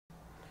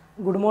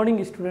Good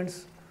morning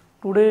students.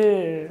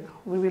 Today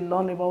we will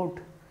learn about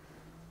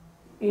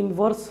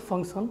inverse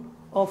function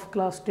of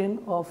class 10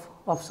 of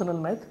optional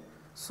math.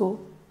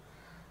 So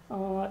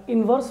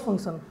inverse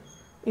function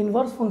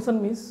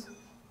means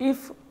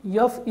if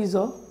f is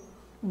a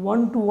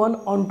one to one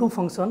onto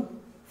function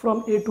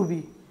from a to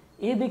b,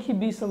 a देखि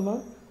b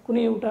सम्म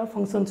कुनै एउटा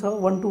function छ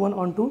one to one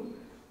onto,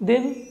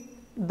 then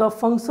the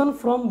function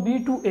from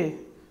b to a,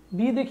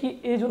 b देखि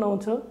a जुन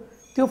आउँछ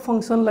त्यो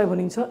फंक्शनलाई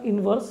भनिन्छ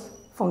इन्भर्स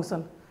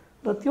फंक्शन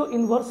र त्यो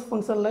इन्भर्स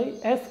फंक्शनलाई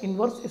f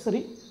इन्भर्स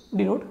यसरी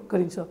डिनोट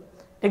गरिन्छ.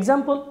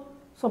 Example,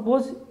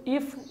 suppose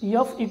if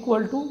f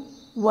equal two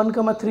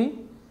 1,3,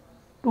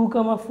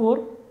 2,4,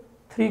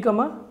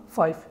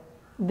 3,5,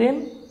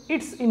 then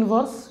its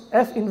inverse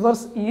f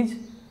inverse is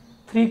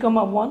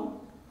 3,1,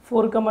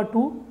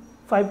 4,2,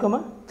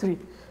 5,3.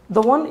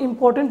 The one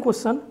important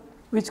question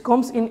which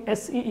comes in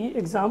SEE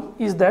exam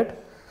is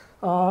that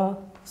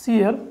see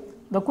here,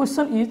 the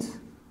question is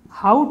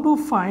how to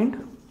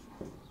find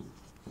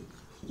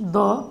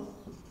the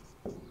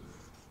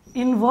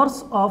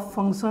inverse of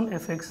function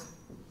fx.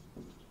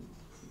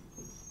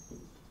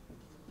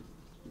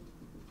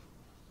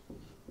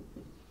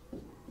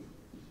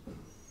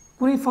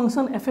 कुनै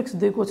function fx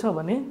दिएको छ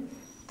भने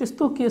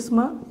त्यस्तो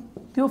केसमा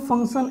त्यो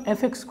function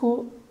fx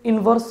को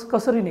inverse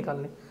कसरी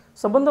निकाल्ने.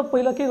 सबभन्दा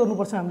पहिला के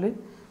गर्नुपर्छ हामीले,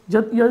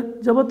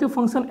 जब त्यो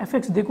फंक्शन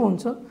fx दिएको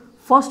हुन्छ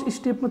फर्स्ट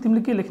स्टेपमा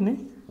तिमीले के लेख्ने,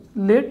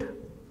 late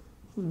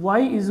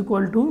y is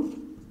equal two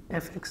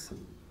fx.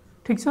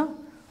 ठीक छ.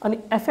 अनि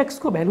fx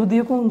को भ्यालु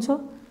दिएको हुन्छ,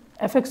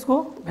 fx को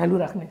भ्यालु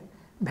राख्ने,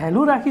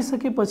 भ्यालु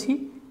राखिसकेपछि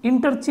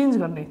इन्टरचेन्ज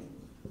गर्ने,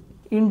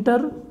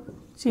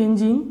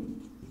 इन्टरचेन्जिङ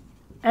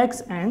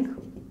x एन्ड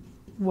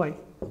y.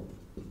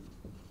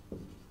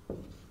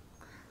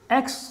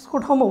 x को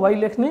ठाउँमा y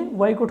लेख्ने,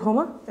 y को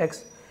ठाउँमा x,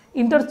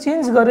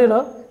 इन्टरचेन्ज गरेर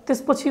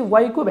त्यसपछि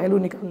y को भ्यालु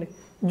निकाल्ने.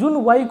 जुन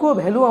y को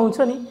भ्यालु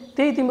आउँछ नि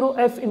त्यही तिम्रो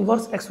f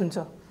इन्भर्स x हुन्छ.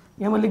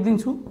 यहाँ म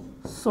लेखिदिन्छु,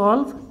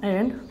 solve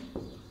and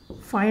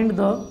find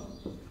the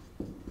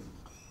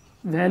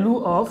value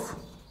of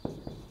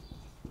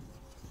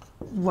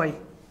y.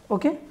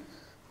 Okay,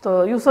 त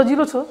यो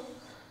सजिलो छ.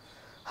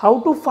 How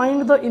to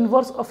find the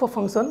inverse of a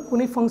function.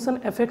 कुनै फंक्शन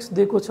fx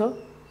दिएको छ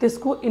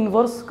त्यसको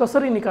इन्भर्स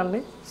कसरी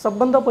निकाल्ने.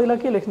 सबभन्दा पहिला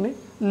के लेख्ने,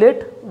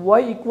 late y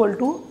equal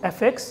two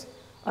fx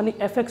अनि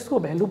fx को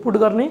भ्यालु पुट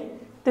गर्ने,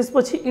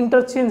 त्यसपछि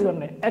इन्टरचेन्ज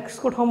गर्ने, x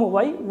को ठाउँमा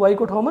y, y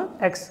को ठाउँमा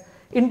x.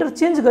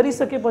 इन्टरचेन्ज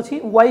गरिसकेपछि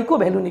y को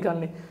भ्यालु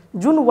निकाल्ने,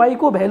 जुन y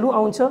को भ्यालु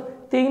आउँछ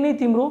त्यही नै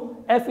तिम्रो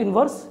f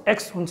इन्भर्स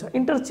x हुन्छ.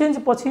 इन्टरचेन्ज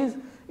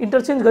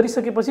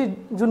गरिसकेपछि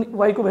जुन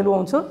y को भ्यालु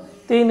आउँछ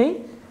त्यही नै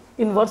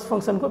इन्भर्स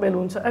फंक्शनको भ्यालु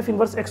हुन्छ, f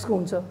इन्भर्स x को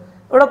हुन्छ.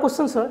 एउटा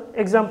क्वेशन छ,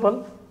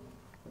 example,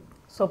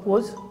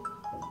 suppose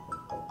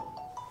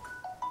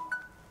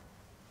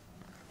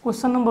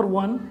question number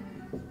 1,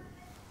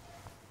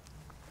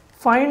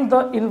 find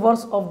the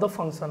inverse of the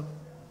function.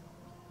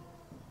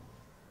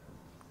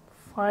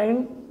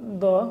 Find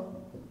the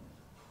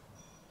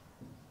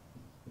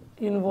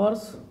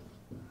inverse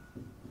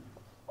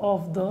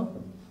of the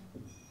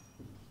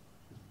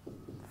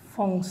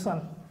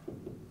function.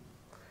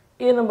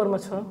 A number में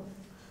छ,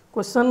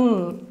 क्वेश्चन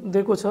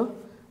दिएको छ,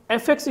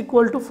 fx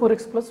equal two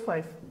 4x plus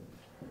 5,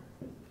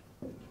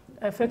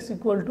 fx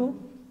equal two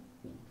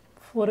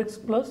 4x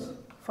plus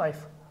 5.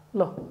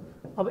 ल,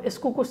 अब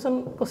यसको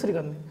क्वेश्चन कसरी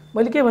गर्ने.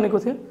 मैले के भनेको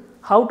थिएँ,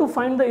 how to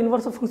find the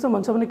inverse of function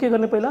भन्छ भने के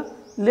गर्ने, पहिला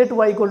late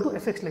y equal two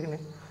fx लेख्ने.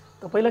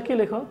 त पहिला के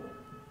लेख,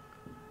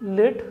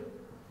 late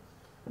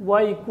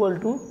y equal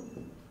two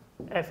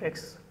fx.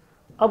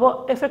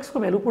 अब fx को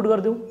भ्यालु पुट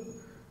गरिदेऊ,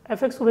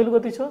 fx को भ्यालु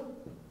कति छ,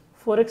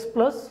 4x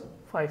प्लस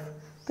 5.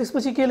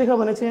 त्यसपछि के लेख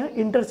भने चाहिँ यहाँ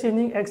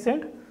इन्टरचेन्जिङ x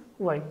एन्ड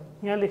y.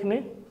 यहाँ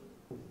लेख्ने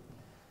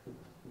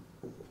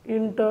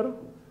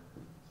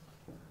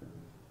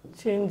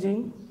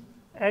interchanging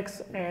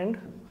x and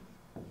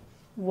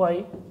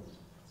y,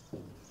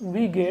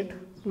 we get,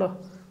 ल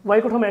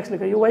y को ठाउँमा x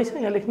लेख, यो y छ,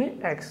 यहाँ लेख्ने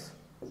x,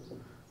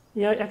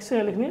 यहाँ x छ,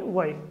 यहाँ लेख्ने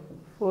y,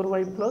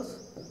 4y प्लस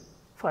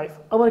 5.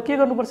 अब के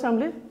गर्नुपर्छ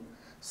हामीले,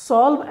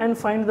 solve and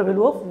find the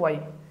value of y.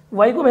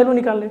 y को भ्यालु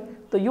निकाल्ने.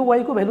 त यो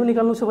y को भ्यालु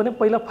निकाल्नु छ भने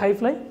पहिला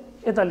 5 लाई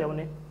यता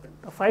ल्याउने.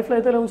 त 5 लाई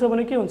यता ल्याउँछ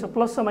भने के हुन्छ,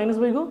 प्लस छ माइनस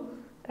भइगयो,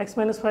 x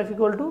minus 5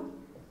 equal two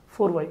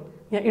 4y.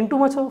 यहाँ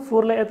इन्टुमा छ,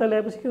 4 लाई यता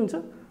ल्याएपछि के हुन्छ,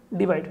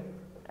 divide,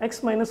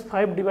 x minus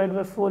 5 divide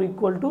by 4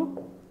 equal two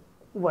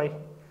y.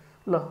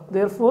 ल,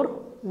 देयरफोर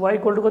y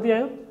इक्वल टू कति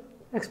आयो,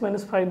 x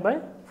माइनस 5 बाई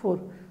 4.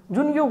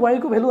 जुन यो y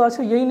को भ्यालु आछ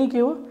यही नै के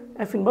हो,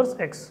 f inverse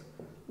x.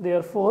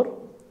 Therefore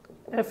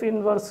f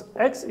inverse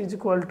x is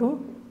equal two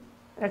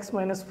x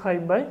minus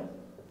 5 by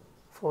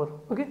 4.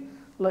 Okay,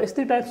 ल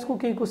यस्तै टाइप्सको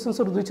केही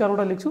क्वेसन्सहरू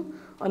 2-4 लेख्छु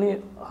अनि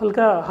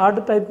हल्का हार्ड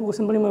टाइपको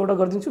क्वेसन पनि म एउटा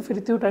गरिदिन्छु,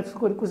 फेरि त्यो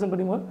टाइप्सको क्वेसन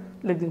पनि म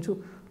लेखिदिन्छु.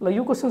 ल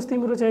यो क्वेसन्स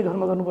तिम्रो चाहिँ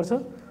घरमा गर्नुपर्छ.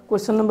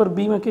 क्वेसन नम्बर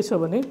बी मा के छ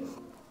भने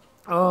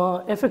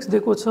fx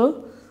दिएको छ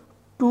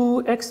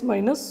 2x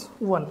minus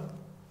 1,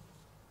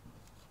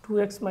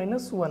 2x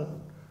minus 1.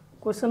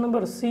 Question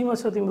number C मा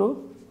छ तिम्रो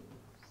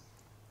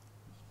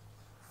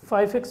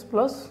 5x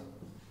plus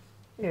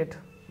 8.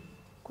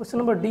 Question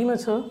number D में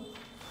छ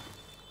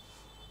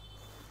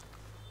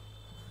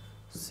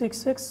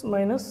 6x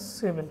minus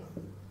 7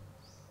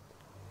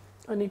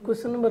 अनि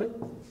क्वेसन नंबर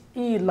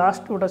ई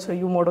लास्ट एउटा छ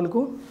यो मोडल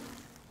को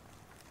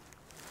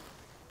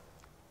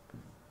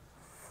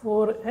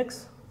 4x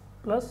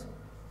plus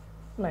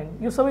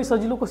 9 यो सबै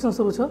सजिलो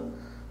क्वेशन्सहरु छ।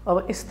 अब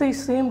यस्तै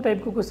सेम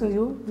टाइपको क्वेशन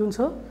यो जुन छ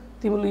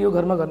तिमीले यो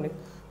घरमा गर्ने।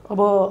 अब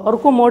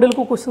अर्को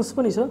मोडलको क्वेशन्स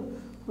पनि छ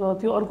र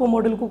त्यो अर्को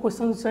मोडलको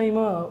क्वेशन चाहिँ म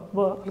अब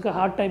हल्का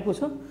हार्ड टाइपको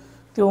छ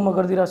त्यो म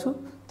गरिदिरहेको छु,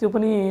 त्यो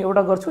पनि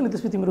एउटा गर्छु नि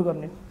त्यसपछि तिम्रो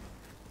गर्ने।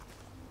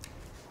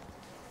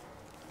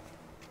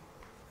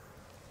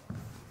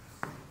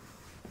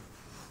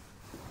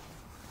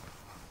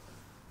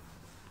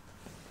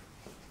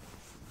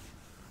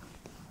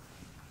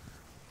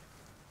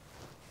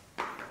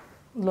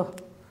 ल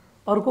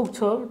अर्को छ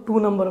 2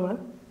 नम्बरमा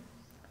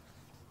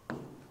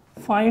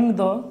find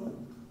the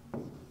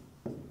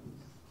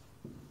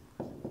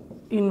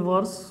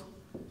inverse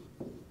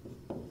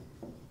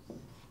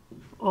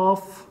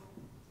of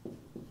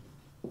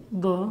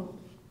the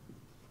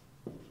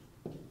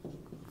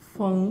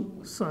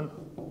function।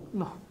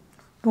 ल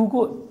 2 को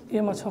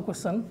ए मा छ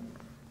क्वेशन।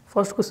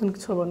 फर्स्ट क्वेशन के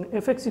छ भने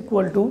fx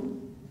equal two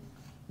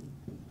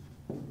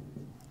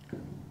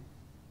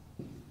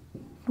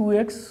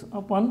 2x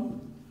upon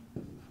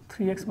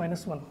 3x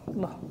minus 1।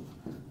 ल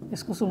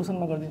यसको सोलुसन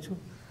म गरिदिन्छु।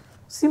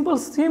 सिम्पल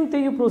सेम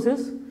त्यही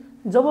process.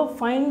 Job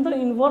find the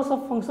inverse of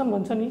function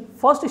भन्छ नि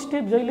फर्स्ट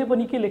स्टेप जहिले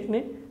पनि के लेख्ने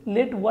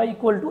late y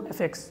equal two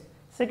fx।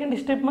 Second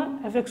step में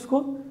fx को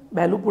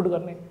भ्यालु पुट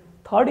गर्ने।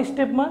 थर्ड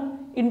स्टेप में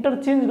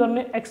इंटरचेंज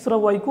गर्ने x र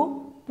y को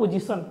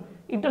पोजिशन।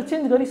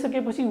 इंटरचेंज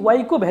गरिसकेपछि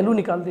y को भ्यालु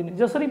निकाल्दिने।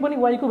 जसरी पनि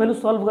y को भ्यालु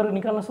सल्भ गरेर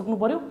निकाल्न सक्नु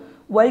पर्यो।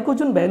 y को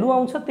जुन भ्यालु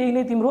आउँछ त्यही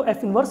नै तिम्रो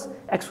f इन्भर्स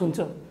x हुन्छ।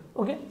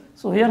 Okay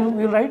so here we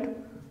will right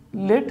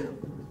let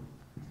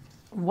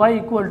y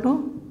equal two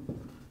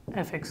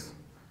fx।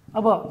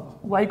 अब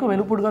y को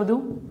भ्यालु पुट गरिदेऊ।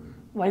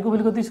 y को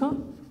भ्यालु कति छ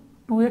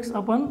 2x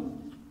upon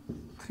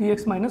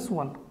 3x minus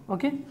 1।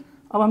 Okay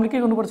अब हामीले के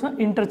गर्नुपर्छ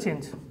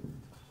interchange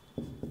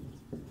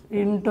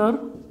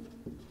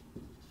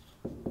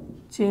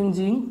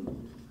changing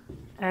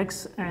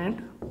x and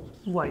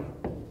y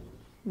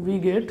we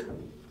get.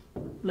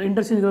 ल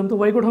इंटरचेंज गरौँ त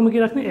y को ठाउँमा के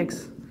राख्ने x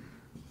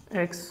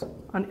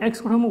अनि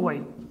x को ठाउँमा y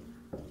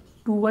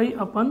 2y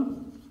upon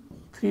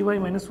 3y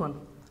minus 1।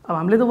 अब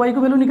हामीले त y को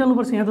भ्यालु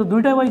निकाल्नुपर्छ। यहाँ त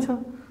दुईटा y छ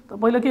त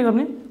पहिला के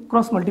गर्ने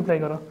क्रस मल्टिप्लाई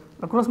गर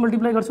र क्रस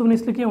मल्टिप्लाई गर्छौ भने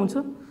यसले के हुन्छ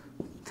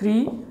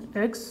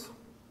 3x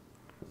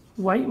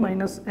y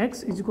minus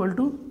x is equal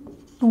two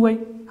 2y।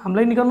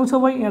 हामीलाई निकाल्नु छ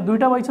y, यहाँ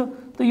दुईटा y छ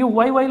त यो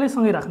y लाई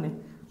सँगै राख्ने,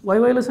 y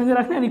लाई सँगै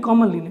राख्ने अनि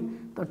कमन लिने।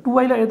 त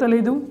 2y लाई यता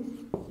ल्याइदेऊ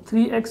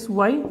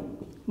 3xy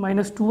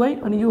माइनस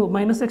 2y अनि यो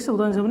माइनस x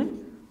हुँदा हुन्छ भने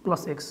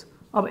प्लस x।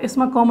 अब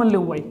यसमा कमन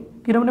ल्याऊ y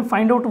किनभने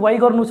फाइन्ड आउट y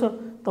गर्नु छ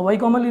त y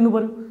कमन लिनु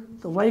पर्यो।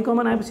 त y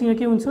कमन आएपछि यहाँ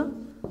के हुन्छ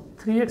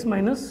 3x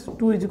minus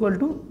 2 is equal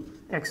two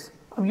x।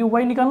 अब यो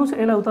y निकाल्नु छ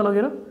यसलाई उता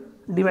लगेर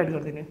डिवाइड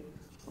गरिदिने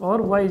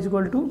और y is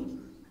equal two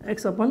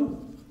x upon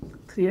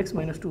 3x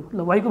minus 2।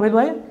 ल y को भ्यालु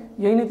आयो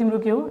यही नै तिम्रो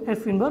के हो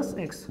f inverse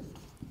x।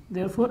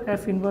 Therefore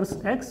f inverse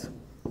x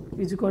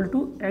is equal two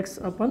x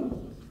upon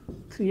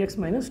 3x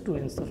minus 2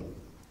 answer.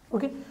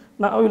 Okay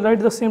now I will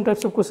write the same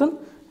types of question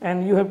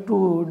and you have to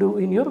do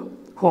in your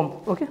home।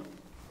 Okay।